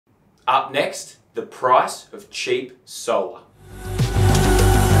Up next, the price of cheap solar.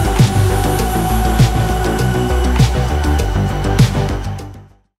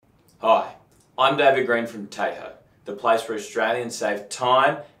 Hi, I'm David Green from Teho, the place where Australians save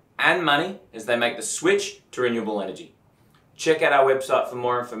time and money as they make the switch to renewable energy. Check out our website for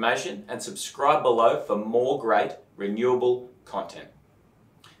more information and subscribe below for more great renewable content.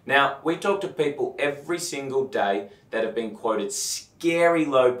 Now, we talk to people every single day that have been quoted scary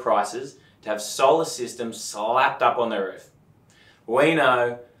low prices to have solar systems slapped up on their roof. We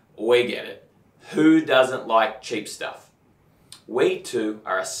know, we get it. Who doesn't like cheap stuff? We too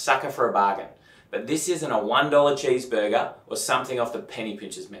are a sucker for a bargain, but this isn't a $1 cheeseburger or something off the penny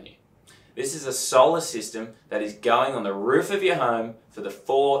pinchers menu. This is a solar system that is going on the roof of your home for the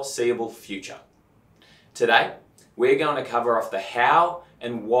foreseeable future. Today, we're going to cover off the how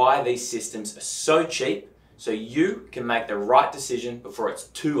and why these systems are so cheap so you can make the right decision before it's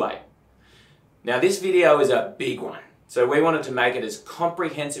too late. Now, this video is a big one, so we wanted to make it as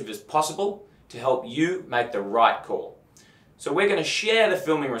comprehensive as possible to help you make the right call. So we're going to share the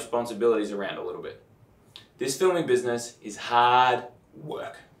filming responsibilities around a little bit. This filming business is hard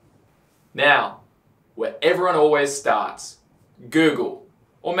work. Now, where everyone always starts, Google,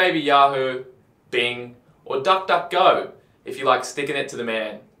 or maybe Yahoo, Bing, or DuckDuckGo, if you like sticking it to the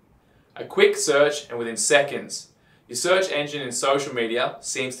man. A quick search and within seconds, your search engine in social media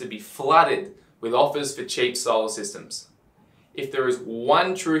seems to be flooded with offers for cheap solar systems. If there is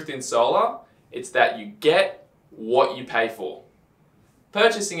one truth in solar, it's that you get what you pay for.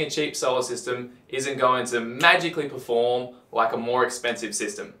 Purchasing a cheap solar system isn't going to magically perform like a more expensive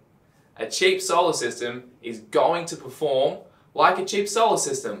system. A cheap solar system is going to perform like a cheap solar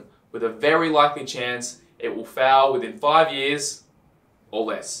system with a very likely chance it will fail within 5 years or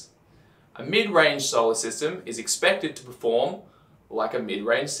less. A mid-range solar system is expected to perform like a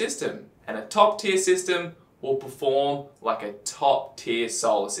mid-range system, and a top-tier system will perform like a top-tier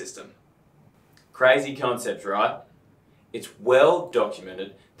solar system. Crazy concept, right? It's well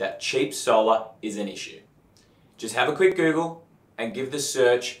documented that cheap solar is an issue. Just have a quick Google and give the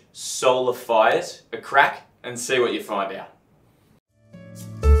search solar fires a crack and see what you find out.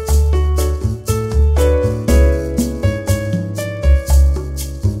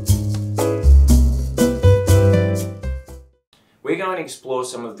 We're going to explore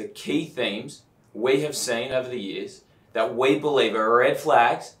some of the key themes we have seen over the years that we believe are red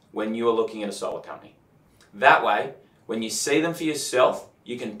flags when you are looking at a solar company. That way, when you see them for yourself,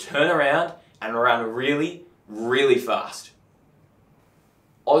 you can turn around and run really, really fast.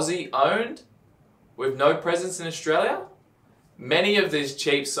 Aussie owned, with no presence in Australia? Many of these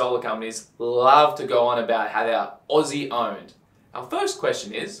cheap solar companies love to go on about how they are Aussie owned. Our first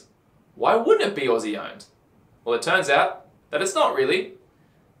question is, why wouldn't it be Aussie owned? Well, it turns out that it's not really.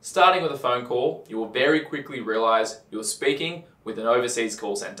 Starting with a phone call, you will very quickly realize you're speaking with an overseas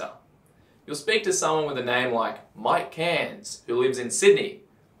call center. You'll speak to someone with a name like Mike Cairns, who lives in Sydney,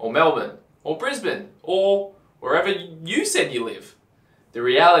 or Melbourne, or Brisbane, or wherever you said you live. The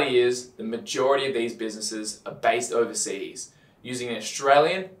reality is the majority of these businesses are based overseas, using an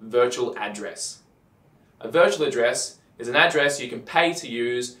Australian virtual address. A virtual address is an address you can pay to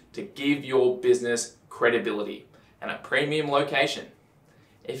use to give your business credibility and a premium location.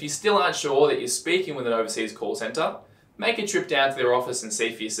 If you still aren't sure that you're speaking with an overseas call center, make a trip down to their office and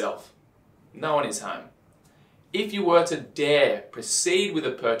see for yourself. No one is home. If you were to dare proceed with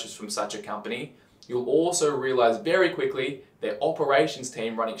a purchase from such a company, you'll also realize very quickly their operations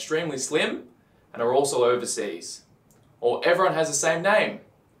team run extremely slim and are also overseas. Or everyone has the same name.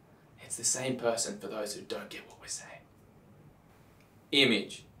 It's the same person for those who don't get what we're saying.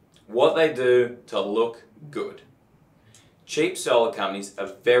 Image. What they do to look good. Cheap solar companies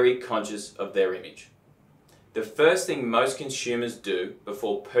are very conscious of their image. The first thing most consumers do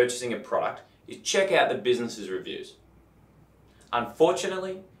before purchasing a product is check out the business's reviews.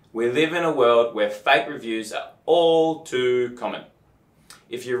 Unfortunately, we live in a world where fake reviews are all too common.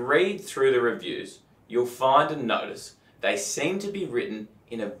 If you read through the reviews, you'll find and notice they seem to be written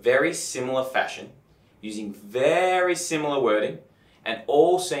in a very similar fashion, using very similar wording, and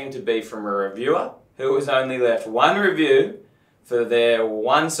all seem to be from a reviewer who has only left one review for their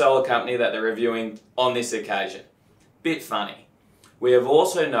one solar company that they're reviewing on this occasion. Bit funny. We have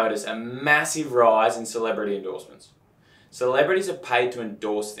also noticed a massive rise in celebrity endorsements. Celebrities are paid to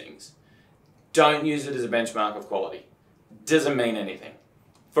endorse things. Don't use it as a benchmark of quality. Doesn't mean anything.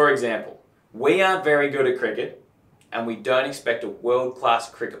 For example, we aren't very good at cricket, and we don't expect a world-class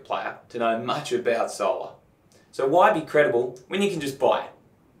cricket player to know much about solar. So why be credible when you can just buy it?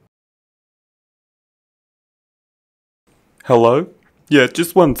 Hello, Yeah,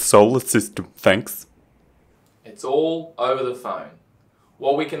 just one solar system, thanks. It's all over the phone.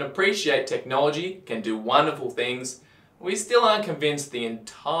 While we can appreciate technology can do wonderful things, we still aren't convinced the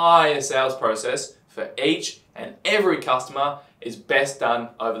entire sales process for each and every customer is best done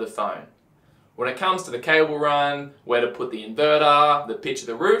over the phone. When it comes to the cable run, where to put the inverter, the pitch of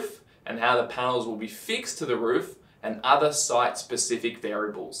the roof, and how the panels will be fixed to the roof, and other site-specific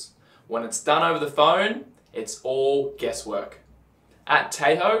variables. When it's done over the phone, it's all guesswork. At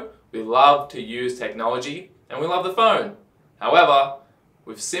Teho, we love to use technology and we love the phone. However,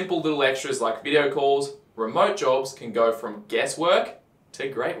 with simple little extras like video calls, remote jobs can go from guesswork to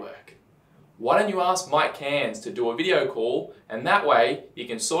great work. Why don't you ask Mike Cairns to do a video call, and that way you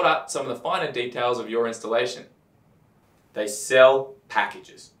can sort out some of the finer details of your installation. They sell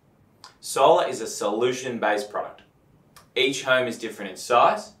packages. Solar is a solution-based product. Each home is different in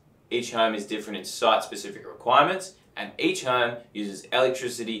size, each home is different in site-specific requirements, and each home uses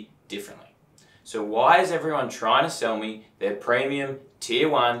electricity differently. So why is everyone trying to sell me their premium Tier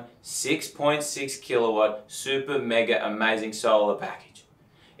 1 6.6 kilowatt super mega amazing solar package?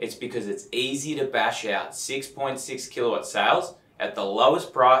 It's because it's easy to bash out 6.6 kilowatt sales at the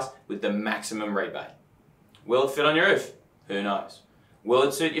lowest price with the maximum rebate. Will it fit on your roof? Who knows? Will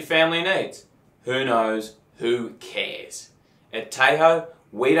it suit your family needs? Who knows? Who cares? At Teho,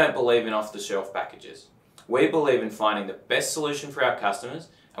 we don't believe in off-the-shelf packages. We believe in finding the best solution for our customers,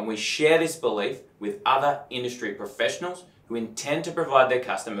 and we share this belief with other industry professionals who intend to provide their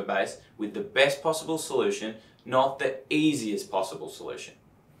customer base with the best possible solution, not the easiest possible solution.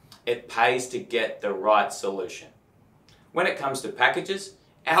 It pays to get the right solution. When it comes to packages,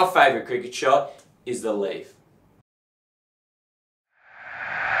 our favourite cricket shot is the leaf.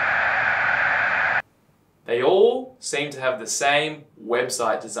 They all seem to have the same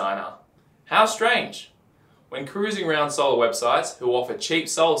website designer. How strange. When cruising around solar websites who offer cheap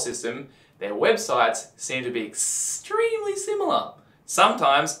solar system, their websites seem to be extremely similar,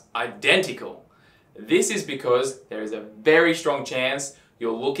 sometimes identical. This is because there is a very strong chance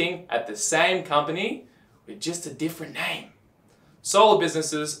you're looking at the same company with just a different name. Solar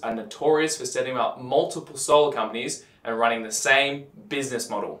businesses are notorious for setting up multiple solar companies and running the same business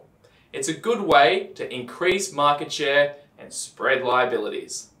model. It's a good way to increase market share and spread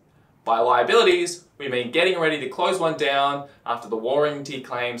liabilities. By liabilities, we mean getting ready to close one down after the warranty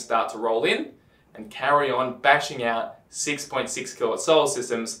claims start to roll in and carry on bashing out 6.6 kilowatt solar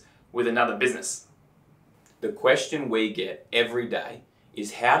systems with another business. The question we get every day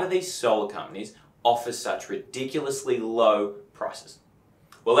is, how do these solar companies offer such ridiculously low prices?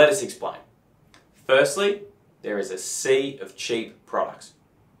 Well, let us explain. Firstly, there is a sea of cheap products.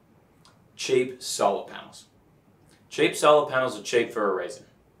 Cheap solar panels. Cheap solar panels are cheap for a reason.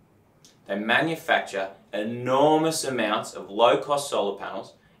 They manufacture enormous amounts of low-cost solar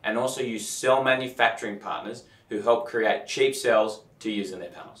panels and also use cell manufacturing partners who help create cheap cells to use in their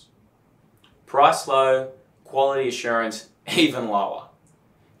panels. Price low, quality assurance even lower.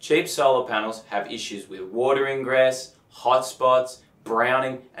 Cheap solar panels have issues with water ingress, hotspots,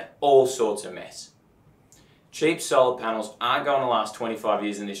 browning, and all sorts of mess. Cheap solar panels aren't going to last 25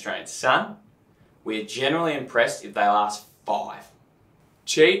 years in the Australian sun. We're generally impressed if they last 5.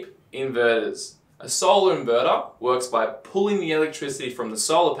 Cheap inverters. A solar inverter works by pulling the electricity from the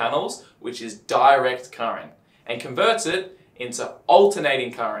solar panels, which is direct current, and converts it into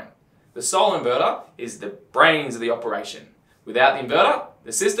alternating current. The solar inverter is the brains of the operation. Without the inverter,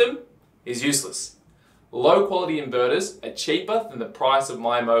 the system is useless. Low quality inverters are cheaper than the price of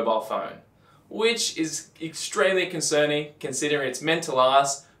my mobile phone, which is extremely concerning considering it's meant to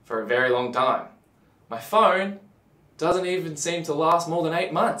last for a very long time. My phone doesn't even seem to last more than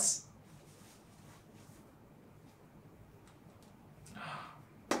 8 months.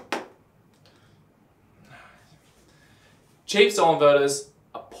 Cheap solar inverters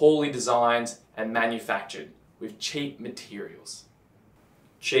are poorly designed and manufactured with cheap materials.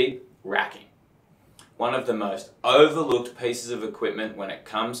 Cheap racking. One of the most overlooked pieces of equipment when it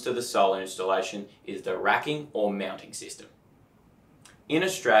comes to the solar installation is the racking or mounting system. In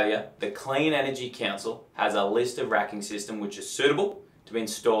Australia, the Clean Energy Council has a list of racking systems which are suitable to be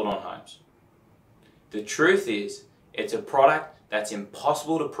installed on homes. The truth is, it's a product that's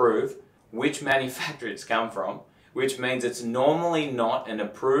impossible to prove which manufacturer it's come from, which means it's normally not an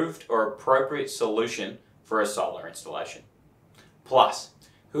approved or appropriate solution for a solar installation. Plus,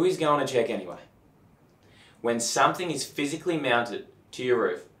 who is going to check anyway? When something is physically mounted to your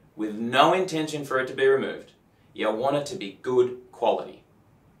roof with no intention for it to be removed, you want it to be good quality.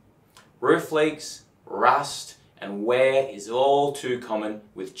 Roof leaks, rust, and wear is all too common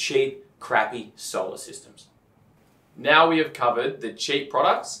with cheap, crappy solar systems. Now we have covered the cheap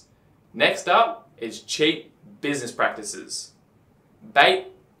products. Next up is cheap business practices. Bait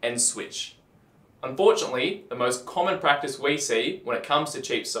and switch. Unfortunately, the most common practice we see when it comes to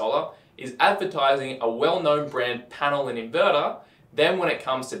cheap solar is advertising a well-known brand panel and inverter. Then when it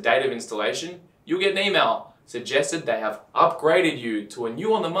comes to date of installation, you'll get an email suggested they have upgraded you to a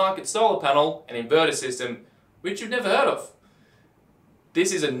new on-the-market solar panel and inverter system which you've never heard of.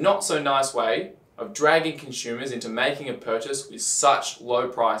 This is a not so nice way of dragging consumers into making a purchase with such low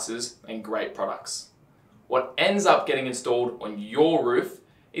prices and great products. What ends up getting installed on your roof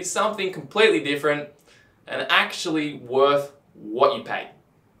is something completely different and actually worth what you paid.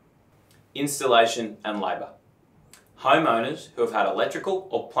 Installation and labour. Homeowners who have had electrical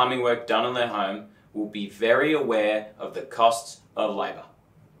or plumbing work done on their home will be very aware of the costs of labour.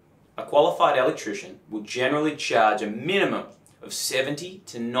 A qualified electrician will generally charge a minimum of $70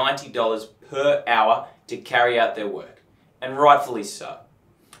 to $90 per hour to carry out their work, and rightfully so.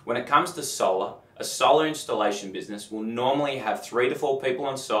 When it comes to solar, a solar installation business will normally have 3 to 4 people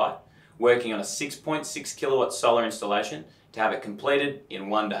on site working on a 6.6 kilowatt solar installation to have it completed in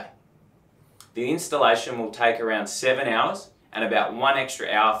one day. The installation will take around 7 hours and about 1 extra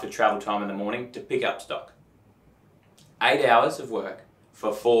hour for travel time in the morning to pick up stock. 8 hours of work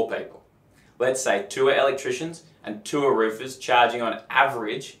for 4 people. Let's say 2 are electricians and 2 are roofers, charging on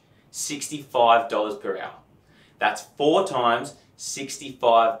average $65 per hour. That's 4 times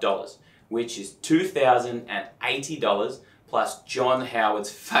 $65, which is $2,080 plus John Howard's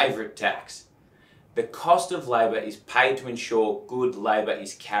favourite tax. The cost of labour is paid to ensure good labour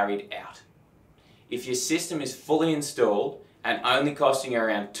is carried out. If your system is fully installed and only costing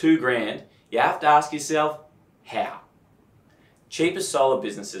around $2 grand, you have to ask yourself, how? Cheaper solar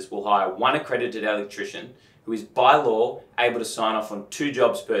businesses will hire 1 accredited electrician who is by law able to sign off on 2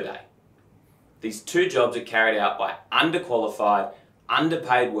 jobs per day. These 2 jobs are carried out by underqualified,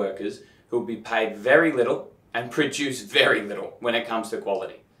 underpaid workers who will be paid very little and produce very little when it comes to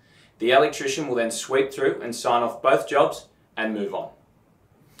quality. The electrician will then sweep through and sign off both jobs and move on.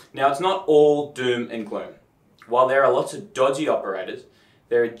 Now, it's not all doom and gloom. While there are lots of dodgy operators,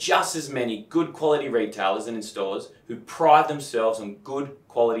 there are just as many good quality retailers and installers who pride themselves on good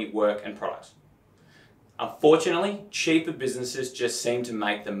quality work and products. Unfortunately, cheaper businesses just seem to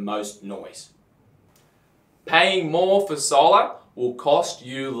make the most noise. Paying more for solar will cost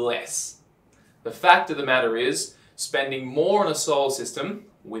you less. The fact of the matter is, spending more on a solar system,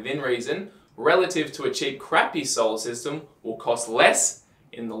 within reason, relative to a cheap crappy solar system will cost less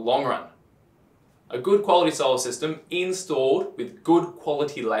in the long run. A good quality solar system installed with good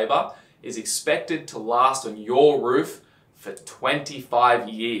quality labour is expected to last on your roof for 25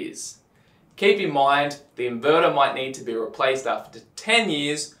 years. Keep in mind, the inverter might need to be replaced after 10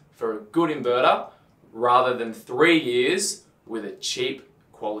 years for a good inverter, rather than 3 years with a cheap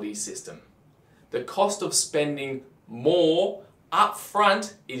quality system. The cost of spending more up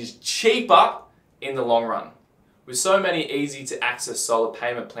front is cheaper in the long run. With so many easy to access solar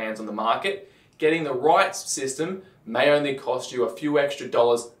payment plans on the market, getting the right system may only cost you a few extra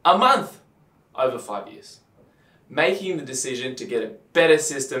dollars a month over 5 years. Making the decision to get a better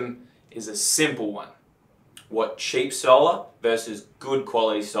system is a simple one. What cheap solar versus good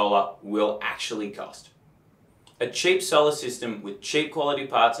quality solar will actually cost. A cheap solar system with cheap quality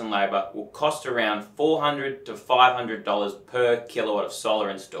parts and labour will cost around $400 to $500 per kilowatt of solar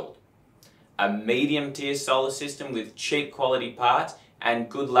installed. A medium tier solar system with cheap quality parts and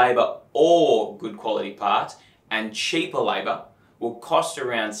good labour, or good quality parts and cheaper labour, will cost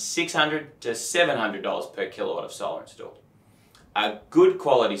around $600 to $700 per kilowatt of solar installed. A good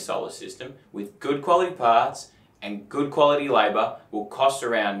quality solar system with good quality parts and good quality labour will cost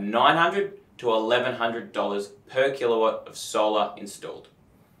around $900 to $1,100 per kilowatt of solar installed.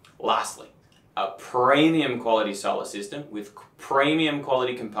 Lastly, a premium quality solar system with premium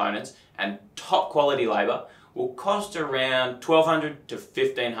quality components and top quality labour will cost around $1,200 to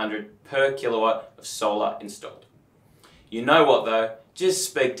 $1,500 per kilowatt of solar installed. You know what though? Just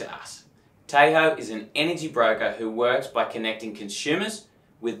speak to us. Teho is an energy broker who works by connecting consumers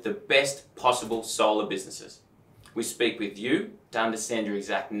with the best possible solar businesses. We speak with you to understand your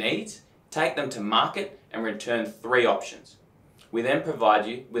exact needs, take them to market and return 3 options. We then provide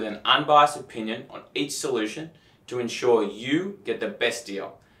you with an unbiased opinion on each solution to ensure you get the best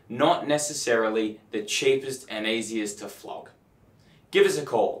deal, not necessarily the cheapest and easiest to flog. Give us a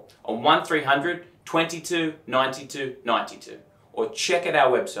call on 1300 22 92 92 or check out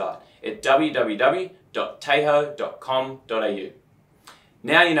our website at www.teho.com.au.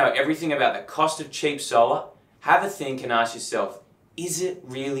 Now you know everything about the cost of cheap solar. Have a think and ask yourself, is it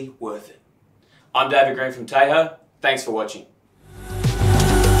really worth it? I'm David Green from Teho. Thanks for watching.